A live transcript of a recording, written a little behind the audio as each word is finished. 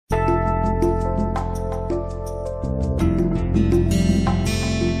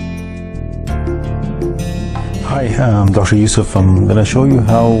Hi, I'm Dr. Yusuf. I'm going to show you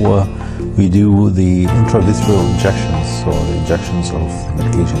how we do the intravitreal injections, or the injections of the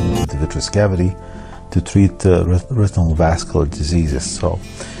medication into the vitreous cavity to treat retinal vascular diseases. So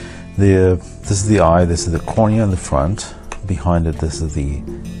this is the eye, this is the cornea in the front. Behind it, this is the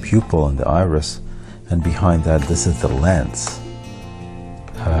pupil and the iris, and behind that, this is the lens,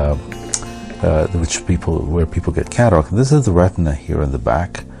 where people get cataract. This is the retina here in the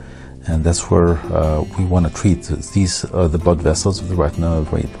back, and that's where we want to treat. These are the blood vessels of the retina,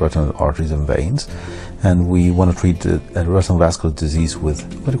 retinal arteries and veins, and we want to treat a retinal vascular disease with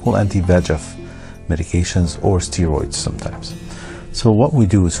what we call anti-VEGF medications or steroids sometimes. So what we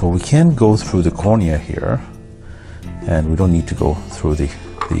do is, we can go through the cornea here, and we don't need to go through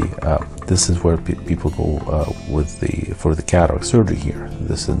this is where people go for the cataract surgery here,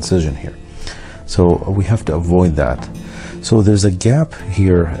 this incision here. So we have to avoid that. So there's a gap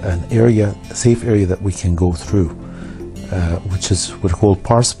here, a safe area that we can go through, which is what we call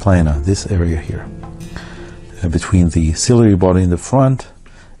pars plana, this area here, between the ciliary body in the front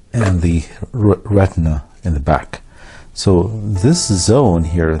and the retina in the back. So this zone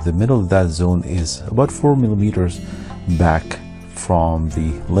here, the middle of that zone, is about 4 millimeters back from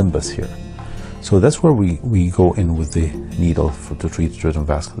the limbus here. So that's where we go in with the needle to treat retinal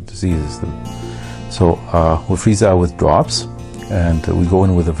vascular diseases. So we'll freeze that with drops, and we go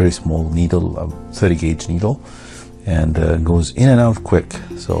in with a very small needle, a 30 gauge needle, and goes in and out quick.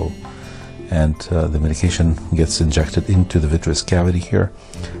 So, and the medication gets injected into the vitreous cavity here.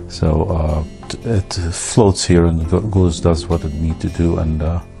 So it floats here and does what it needs to do,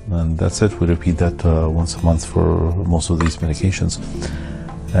 and that's it. We repeat that once a month for most of these medications.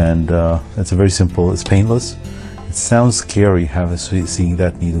 And it's a very simple, it's painless. It sounds scary seeing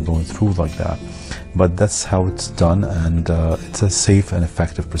that needle going through like that, but that's how it's done, and it's a safe and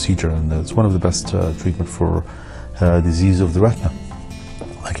effective procedure, and it's one of the best treatment for disease of the retina.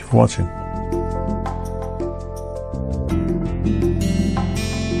 Thank you for watching.